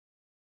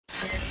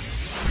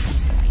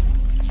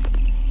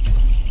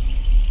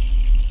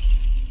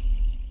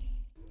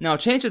Now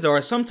chances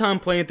are, sometime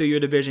playing through your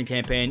Division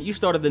campaign, you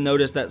started to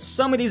notice that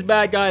some of these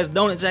bad guys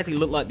don't exactly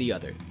look like the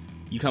other.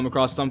 You come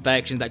across some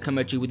factions that come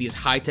at you with these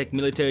high-tech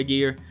military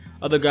gear,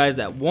 other guys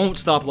that won't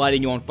stop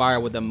lighting you on fire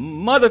with the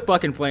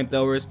motherfucking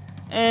flamethrowers,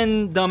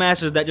 and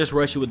dumbasses that just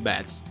rush you with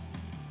bats.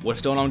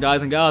 What's going on,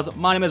 guys and gals?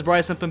 My name is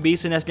Bryson from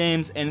BCNS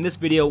Games, and in this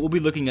video we'll be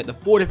looking at the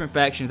 4 different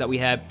factions that we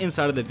have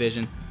inside of the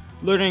Division,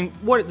 learning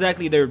what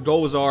exactly their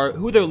goals are,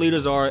 who their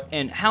leaders are,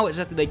 and how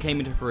exactly they came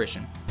into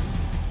fruition.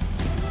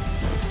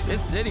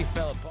 This city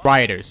fell apart.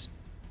 Rioters.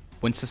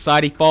 When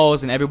society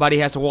falls and everybody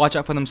has to watch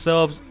out for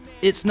themselves,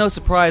 it's no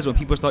surprise when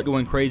people start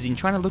going crazy and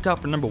trying to look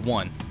out for number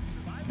 1.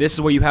 This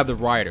is where you have the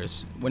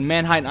rioters. When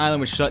Manhattan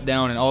Island was shut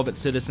down and all of its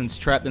citizens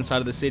trapped inside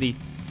of the city,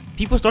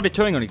 people started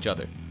turning on each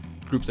other.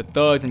 Groups of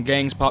thugs and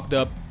gangs popped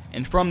up,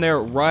 and from there,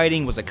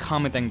 rioting was a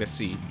common thing to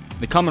see.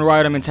 The common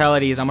rioter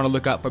mentality is I'm gonna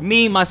look out for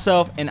me,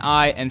 myself, and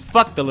I, and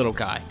fuck the little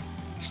guy.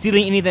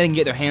 Stealing anything they can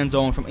get their hands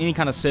on from any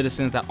kind of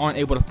citizens that aren't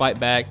able to fight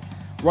back.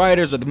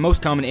 Rioters are the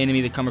most common enemy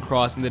they come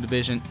across in the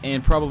Division,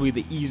 and probably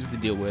the easiest to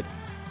deal with.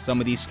 Some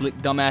of these slick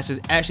dumbasses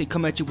actually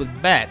come at you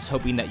with bats,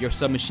 hoping that your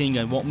submachine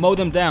gun won't mow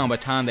them down by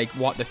the time they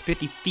walk the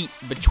 50 feet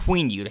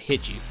between you to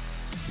hit you.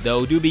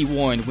 Though, do be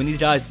warned, when these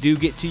guys do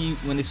get to you,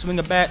 when they swing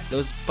a bat,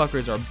 those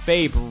fuckers are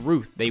Babe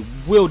Ruth. They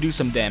will do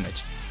some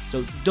damage,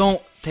 so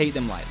don't take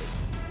them lightly.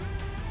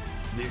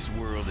 This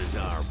world is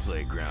our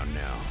playground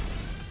now.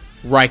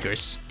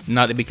 Rikers.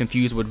 Not to be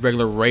confused with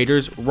regular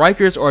raiders,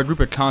 Rikers are a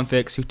group of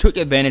convicts who took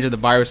advantage of the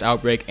virus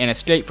outbreak and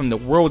escaped from the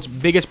world's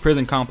biggest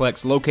prison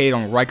complex located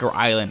on Riker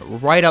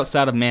Island, right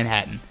outside of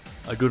Manhattan.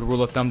 A good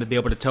rule of thumb to be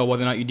able to tell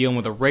whether or not you're dealing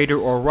with a raider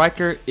or a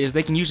Riker is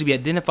they can usually be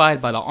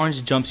identified by the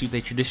orange jumpsuit they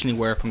traditionally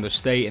wear from their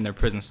stay in their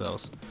prison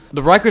cells.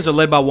 The Rikers are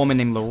led by a woman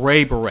named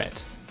Lorraine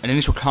Barrett, an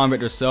initial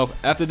convict herself.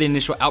 After the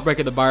initial outbreak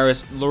of the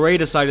virus, Lorraine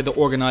decided to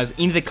organize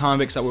any of the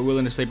convicts that were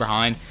willing to stay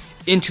behind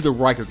into the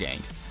Riker gang.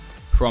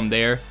 From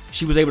there,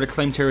 she was able to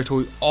claim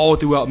territory all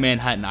throughout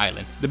Manhattan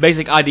Island. The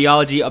basic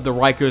ideology of the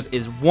Rikers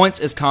is once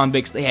as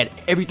convicts, they had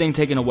everything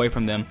taken away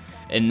from them,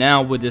 and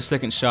now with this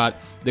second shot,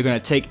 they're going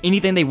to take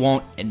anything they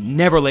want and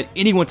never let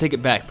anyone take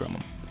it back from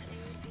them.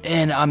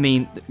 And I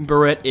mean,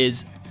 Barrett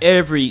is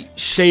every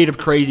shade of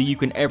crazy you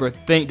can ever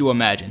think to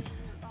imagine.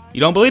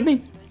 You don't believe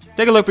me?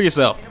 Take a look for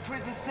yourself. In a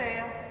prison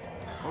cell,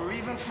 or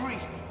even free,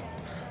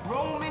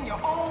 roaming your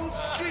own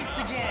streets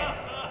again.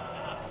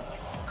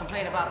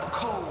 Complain about the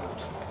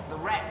cold, the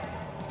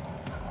rats.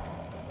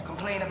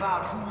 Complain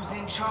about who's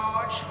in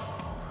charge.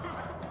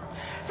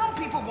 Some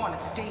people want to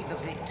stay the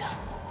victim.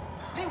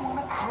 They want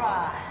to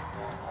cry.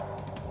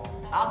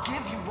 I'll give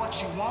you what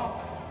you want.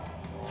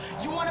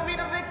 You want to be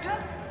the victim?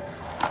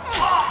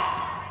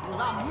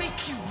 Well, I'll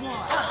make you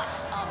one.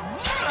 I'll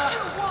make you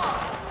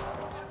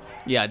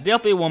one. Yeah,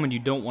 definitely a woman you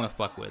don't want to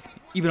fuck with,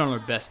 even on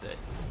her best day.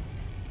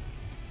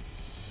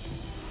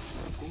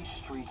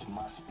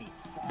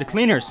 The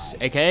cleaners,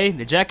 aka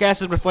the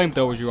jackasses with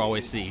flamethrowers you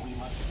always see.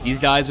 These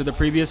guys are the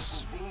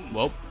previous,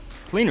 well,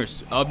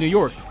 cleaners of New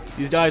York.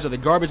 These guys are the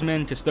garbage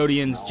men,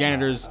 custodians,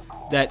 janitors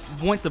that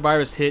once the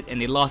virus hit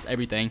and they lost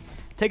everything,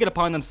 take it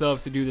upon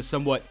themselves to do the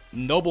somewhat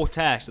noble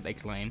task that they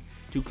claim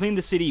to clean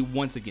the city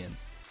once again.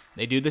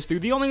 They do this through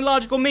the only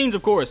logical means,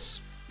 of course,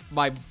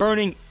 by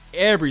burning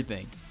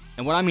everything.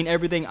 And when I mean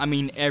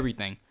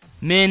everything.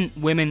 Men,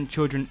 women,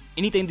 children,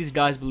 anything these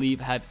guys believe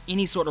have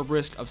any sort of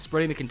risk of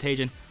spreading the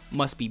contagion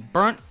must be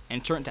burnt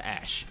and turned to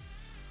ash.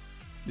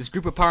 This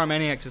group of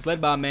pyromaniacs is led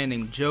by a man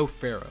named Joe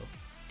Farrow.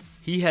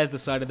 He has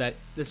decided that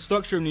the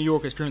structure of New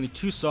York is currently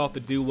too soft to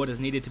do what is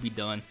needed to be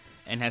done,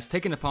 and has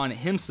taken upon it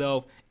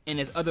himself and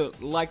his other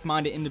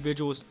like-minded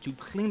individuals to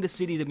clean the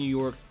cities of New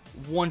York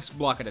one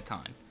block at a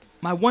time.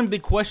 My one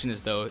big question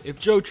is though, if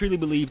Joe truly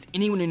believes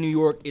anyone in New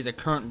York is a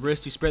current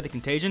risk to spread the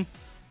contagion,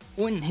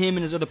 wouldn't him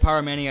and his other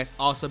pyromaniacs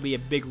also be a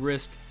big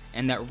risk,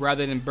 and that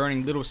rather than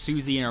burning little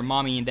Susie and her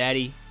mommy and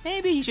daddy,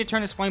 maybe he should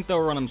turn his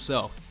flamethrower on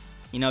himself?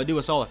 You know, do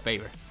us all a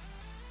favor.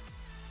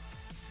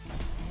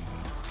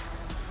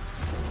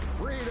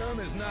 Freedom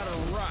is not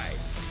a right.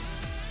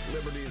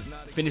 Liberty is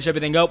not a... Finish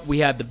everything up, we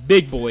have the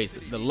big boys,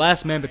 the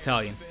Last Man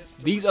Battalion.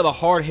 These are the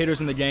hard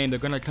hitters in the game. They're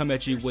going to come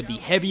at you with the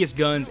heaviest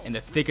guns and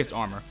the thickest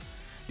armor.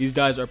 These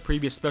guys are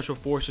previous special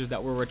forces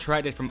that were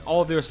retracted from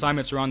all of their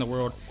assignments around the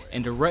world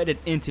and directed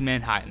into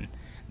Manhattan.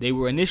 They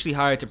were initially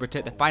hired to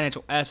protect the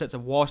financial assets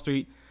of Wall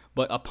Street,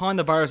 but upon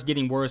the virus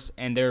getting worse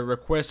and their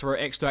request for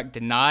extract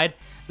denied,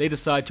 they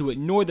decided to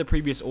ignore the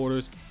previous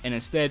orders and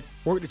instead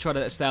work to try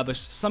to establish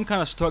some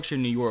kind of structure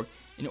in New York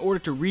in order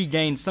to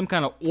regain some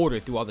kind of order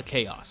through all the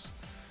chaos.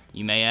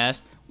 You may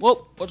ask,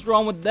 well, what's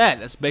wrong with that?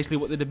 That's basically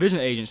what the Division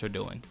agents are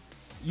doing.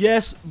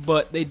 Yes,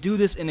 but they do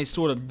this in a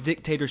sort of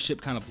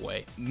dictatorship kind of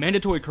way.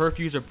 Mandatory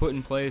curfews are put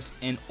in place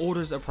and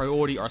orders of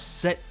priority are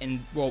set and,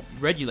 well,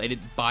 regulated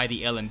by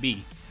the LMB.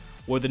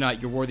 Whether or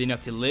not you're worthy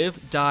enough to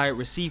live, die,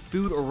 receive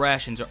food or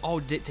rations are all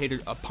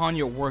dictated upon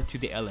your worth to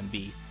the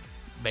LMB.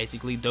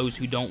 Basically, those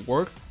who don't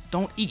work,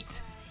 don't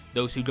eat.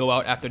 Those who go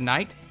out after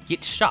night,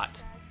 get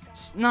shot.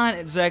 It's not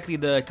exactly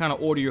the kind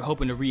of order you're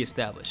hoping to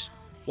reestablish.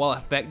 while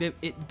effective,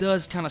 it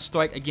does kind of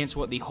strike against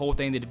what the whole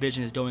thing the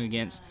Division is going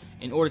against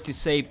in order to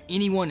save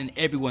anyone and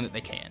everyone that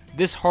they can.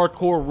 This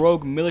hardcore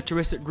rogue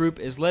militaristic group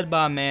is led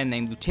by a man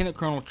named Lieutenant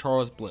Colonel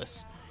Charles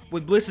Bliss.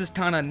 With Bliss's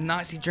kind of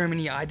Nazi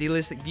Germany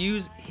idealistic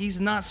views,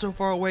 he's not so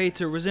far away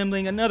to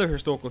resembling another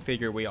historical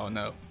figure we all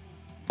know.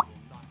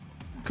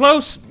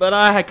 Close, but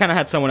I kind of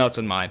had someone else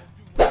in mind.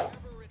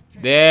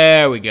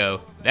 There we go.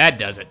 That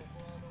does it.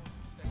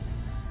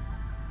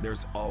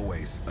 There's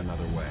always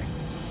another way.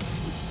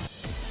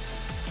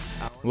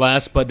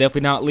 Last but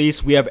definitely not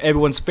least, we have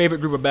everyone's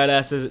favorite group of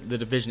badasses, the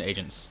Division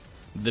agents.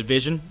 The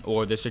Division,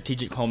 or the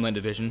Strategic Homeland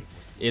Division,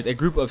 is a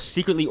group of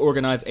secretly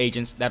organized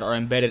agents that are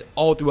embedded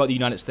all throughout the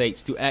United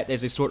States to act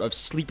as a sort of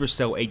sleeper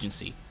cell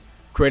agency.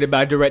 Created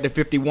by Directive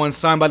 51,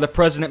 signed by the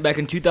President back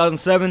in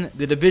 2007,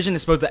 the Division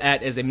is supposed to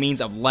act as a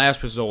means of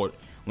last resort.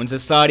 When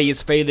society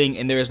is failing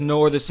and there is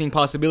no other seen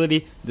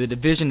possibility, the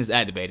Division is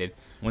activated.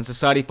 When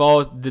society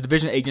falls, the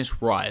Division agents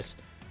rise.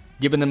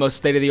 Given the most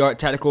state-of-the-art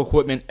tactical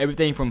equipment,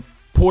 everything from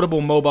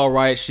portable mobile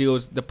riot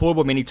shields,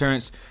 deployable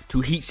mini-turrets, to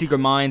heat-seeker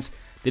mines,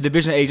 the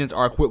Division agents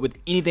are equipped with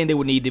anything they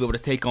would need to be able to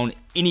take on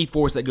any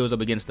force that goes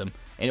up against them,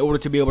 in order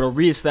to be able to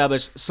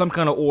re-establish some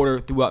kind of order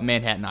throughout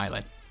Manhattan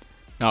Island.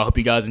 Now, I hope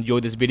you guys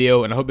enjoyed this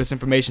video, and I hope this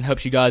information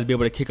helps you guys be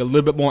able to kick a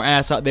little bit more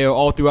ass out there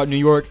all throughout New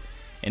York.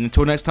 And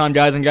until next time,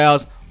 guys and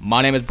gals,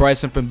 my name is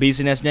Bryson from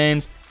BCNS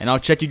Games, and I'll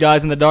check you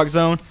guys in the Dark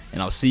Zone,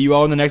 and I'll see you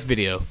all in the next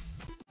video.